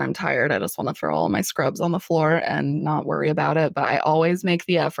work and I'm tired, I just want to throw all my scrubs on the floor and not worry about it. But I always make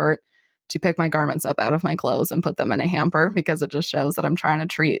the effort to pick my garments up out of my clothes and put them in a hamper because it just shows that I'm trying to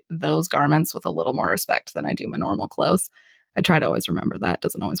treat those garments with a little more respect than I do my normal clothes. I try to always remember that. It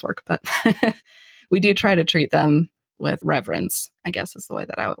doesn't always work, but we do try to treat them with reverence, I guess is the way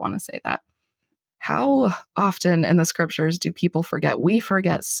that I would want to say that. How often in the scriptures do people forget? We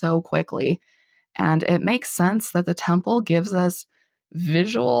forget so quickly. And it makes sense that the temple gives us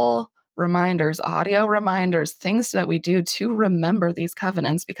visual reminders, audio reminders, things that we do to remember these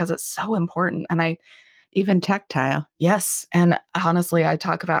covenants because it's so important. And even tactile. Yes. And honestly, I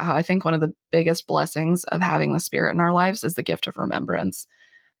talk about how I think one of the biggest blessings of having the Spirit in our lives is the gift of remembrance.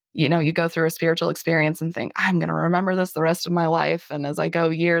 You go through a spiritual experience and think, I'm going to remember this the rest of my life. And as I go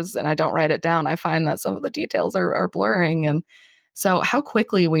years and I don't write it down, I find that some of the details are blurring. And so how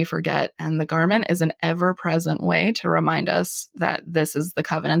quickly we forget. And the garment is an ever present way to remind us that this is the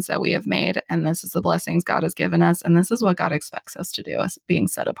covenants that we have made. And this is the blessings God has given us. And this is what God expects us to do as being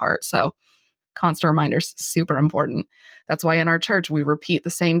set apart. So constant reminders, super important. That's why in our church, we repeat the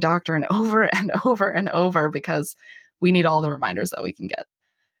same doctrine over and over and over because we need all the reminders that we can get.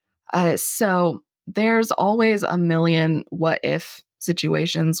 So there's always a million what if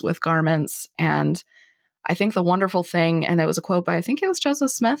situations with garments. And I think the wonderful thing, and it was a quote by, I think it was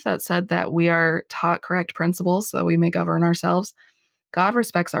Joseph Smith that said that we are taught correct principles so we may govern ourselves. God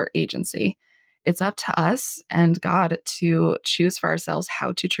respects our agency. It's up to us and God to choose for ourselves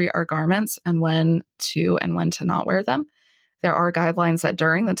how to treat our garments and when to not wear them. There are guidelines that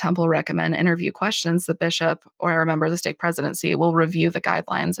during the temple recommend interview questions. The bishop or a member of the stake presidency will review the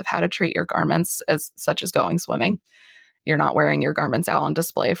guidelines of how to treat your garments, such as going swimming. You're not wearing your garments out on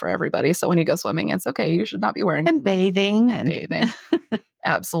display for everybody. So when you go swimming, it's okay. You should not be wearing. And bathing.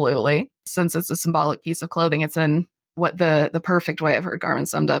 Absolutely. Since it's a symbolic piece of clothing, it's in what the perfect way I've heard garment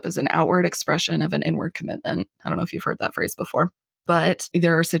summed up is an outward expression of an inward commitment. I don't know if you've heard that phrase before. But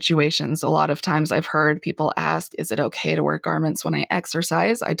there are situations, a lot of times I've heard people ask, is it okay to wear garments when I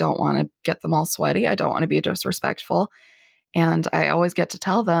exercise? I don't want to get them all sweaty. I don't want to be disrespectful. And I always get to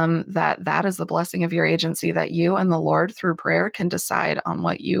tell them that that is the blessing of your agency, that you and the Lord through prayer can decide on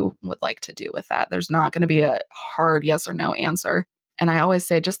what you would like to do with that. There's not going to be a hard yes or no answer. And I always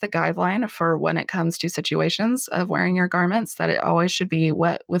say just the guideline for when it comes to situations of wearing your garments, that it always should be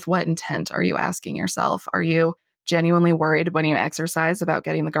with what intent are you asking yourself? Are you genuinely worried when you exercise about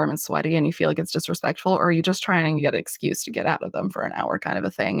getting the garments sweaty and you feel like it's disrespectful, or are you just trying to get an excuse to get out of them for an hour kind of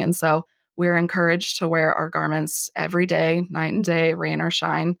a thing? And so we're encouraged to wear our garments every day, night and day, rain or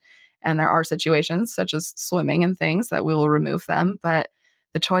shine. And there are situations such as swimming and things that we will remove them, but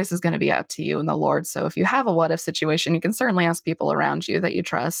the choice is going to be up to you and the Lord. So if you have a what if situation, you can certainly ask people around you that you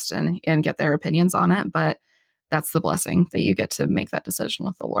trust and get their opinions on it. But that's the blessing that you get to make that decision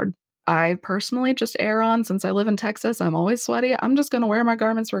with the Lord. I personally just err on, since I live in Texas, I'm always sweaty. I'm just going to wear my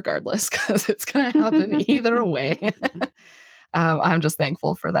garments regardless because it's going to happen either way. I'm just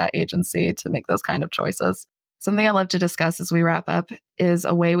thankful for that agency to make those kind of choices. Something I love to discuss as we wrap up is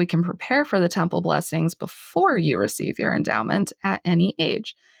a way we can prepare for the temple blessings before you receive your endowment at any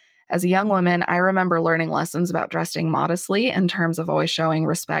age. As a young woman, I remember learning lessons about dressing modestly in terms of always showing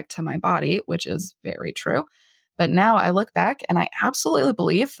respect to my body, which is very true. But now I look back and I absolutely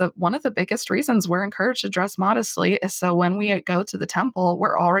believe that one of the biggest reasons we're encouraged to dress modestly is so when we go to the temple,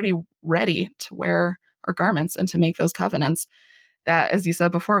 we're already ready to wear our garments and to make those covenants. That, as you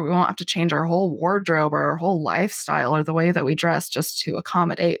said before, we won't have to change our whole wardrobe or our whole lifestyle or the way that we dress just to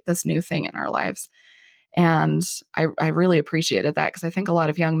accommodate this new thing in our lives. And I really appreciated that because I think a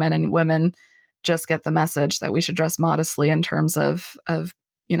lot of young men and women just get the message that we should dress modestly in terms of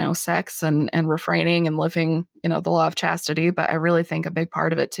sex and refraining and living the law of chastity. But I really think a big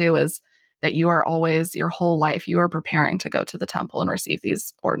part of it too is that you are always, your whole life, you are preparing to go to the temple and receive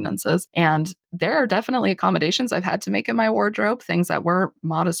these ordinances. And there are definitely accommodations I've had to make in my wardrobe, things that were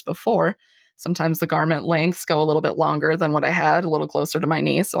modest before. Sometimes the garment lengths go a little bit longer than what I had, a little closer to my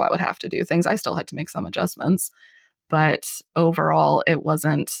knee. So I would have to do things. I still had to make some adjustments. But overall, it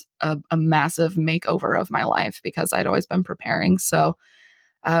wasn't a massive makeover of my life because I'd always been preparing. So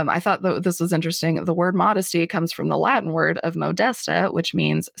I thought that this was interesting. The word modesty comes from the Latin word of modesta, which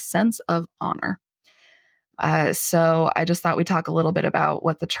means sense of honor. So I just thought we'd talk a little bit about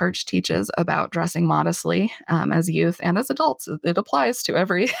what the church teaches about dressing modestly as youth and as adults. It applies to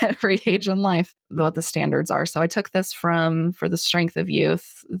every every age in life, what the standards are. So I took this from for the Strength of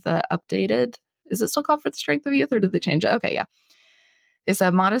Youth, the updated. Is it still called for the Strength of Youth, or did they change it? Okay, yeah. It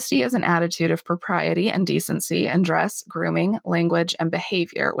said modesty is an attitude of propriety and decency in dress, grooming, language, and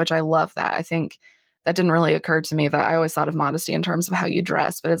behavior, which I love that. I think that didn't really occur to me that I always thought of modesty in terms of how you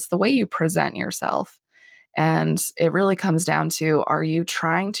dress, but it's the way you present yourself. And it really comes down to, are you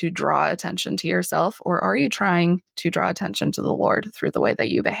trying to draw attention to yourself, or are you trying to draw attention to the Lord through the way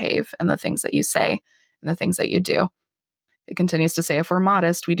that you behave and the things that you say and the things that you do? It continues to say, if we're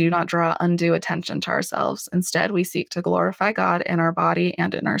modest, we do not draw undue attention to ourselves. Instead, we seek to glorify God in our body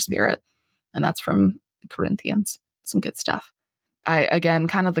and in our spirit. And that's from Corinthians. Some good stuff. Again,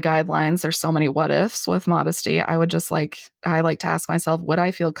 kind of the guidelines. There's so many what ifs with modesty. I like to ask myself, would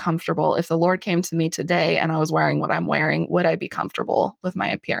I feel comfortable if the Lord came to me today and I was wearing what I'm wearing? Would I be comfortable with my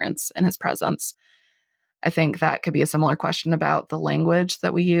appearance in his presence? I think that could be a similar question about the language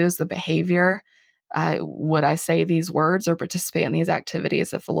that we use, the behavior. Would I say these words or participate in these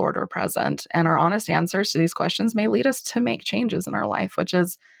activities if the Lord were present? And our honest answers to these questions may lead us to make changes in our life, which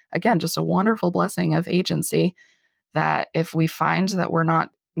is, again, just a wonderful blessing of agency. That if we find that we're not,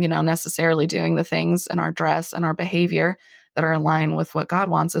 necessarily doing the things in our dress and our behavior that are in line with what God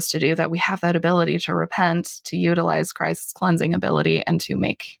wants us to do, that we have that ability to repent, to utilize Christ's cleansing ability, and to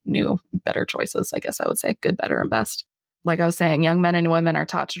make new, better choices. I guess I would say good, better, and best. Like I was saying, young men and women are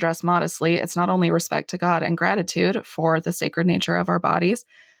taught to dress modestly. It's not only respect to God and gratitude for the sacred nature of our bodies,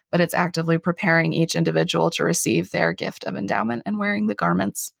 but it's actively preparing each individual to receive their gift of endowment and wearing the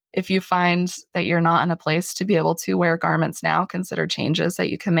garments. If you find that you're not in a place to be able to wear garments now, consider changes that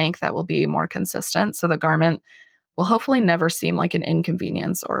you can make that will be more consistent. So the garment will hopefully never seem like an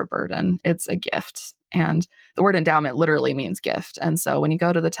inconvenience or a burden. It's a gift. And the word endowment literally means gift. And so when you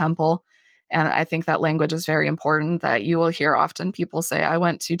go to the temple, and I think that language is very important, that you will hear often people say, I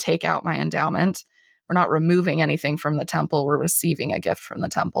went to take out my endowment. We're not removing anything from the temple. We're receiving a gift from the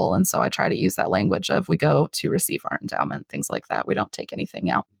temple. And so I try to use that language of we go to receive our endowment, things like that. We don't take anything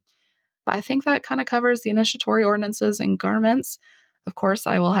out. But I think that kind of covers the initiatory ordinances and garments. Of course,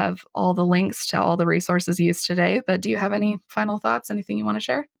 I will have all the links to all the resources used today. But do you have any final thoughts? Anything you want to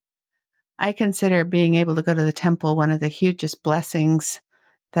share? I consider being able to go to the temple one of the hugest blessings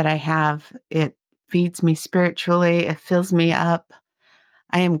that I have. It feeds me spiritually, it fills me up.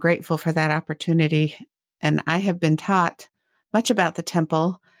 I am grateful for that opportunity. And I have been taught much about the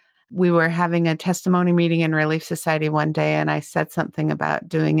temple. We were having a testimony meeting in Relief Society one day, and I said something about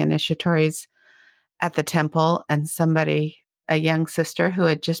doing initiatories at the temple. And somebody, a young sister who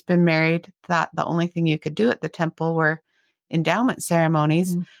had just been married, thought the only thing you could do at the temple were endowment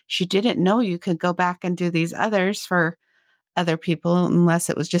ceremonies. Mm. She didn't know you could go back and do these others for other people unless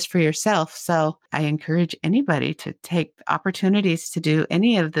it was just for yourself. So I encourage anybody to take opportunities to do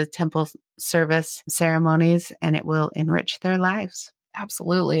any of the temple service ceremonies, and it will enrich their lives.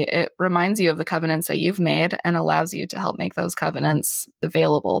 Absolutely. It reminds you of the covenants that you've made and allows you to help make those covenants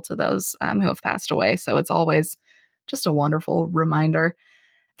available to those who have passed away. So it's always just a wonderful reminder.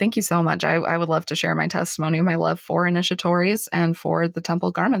 Thank you so much. I would love to share my testimony, my love for initiatories and for the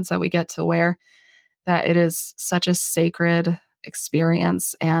temple garments that we get to wear, that it is such a sacred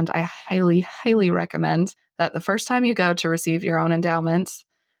experience. And I highly, highly recommend that the first time you go to receive your own endowment,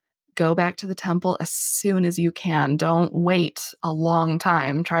 go back to the temple as soon as you can. Don't wait a long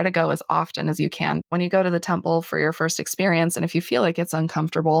time. Try to go as often as you can. When you go to the temple for your first experience, and if you feel like it's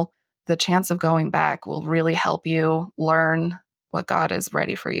uncomfortable, the chance of going back will really help you learn what God is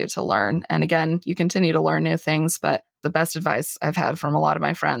ready for you to learn. And again, you continue to learn new things, but the best advice I've had from a lot of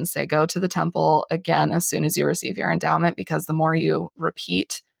my friends say go to the temple again as soon as you receive your endowment, because the more you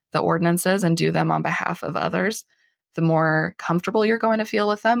repeat the ordinances and do them on behalf of others, the more comfortable you're going to feel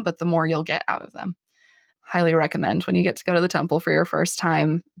with them, but the more you'll get out of them. Highly recommend when you get to go to the temple for your first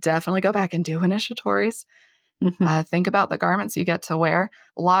time, definitely go back and do initiatories. Think about the garments you get to wear.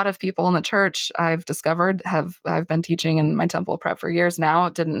 A lot of people in the church I've discovered I've been teaching in my temple prep for years now,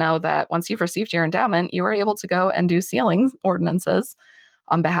 didn't know that once you've received your endowment, you are able to go and do sealing ordinances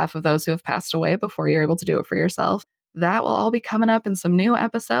on behalf of those who have passed away before you're able to do it for yourself. That will all be coming up in some new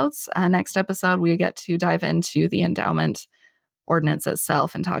episodes. Next episode, we get to dive into the endowment ordinance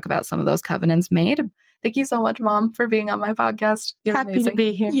itself and talk about some of those covenants made. Thank you so much, Mom, for being on my podcast. You're Happy amazing. to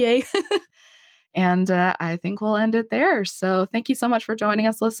be here. Yay. And I think we'll end it there. So thank you so much for joining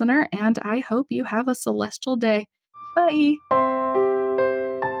us, listener. And I hope you have a celestial day. Bye.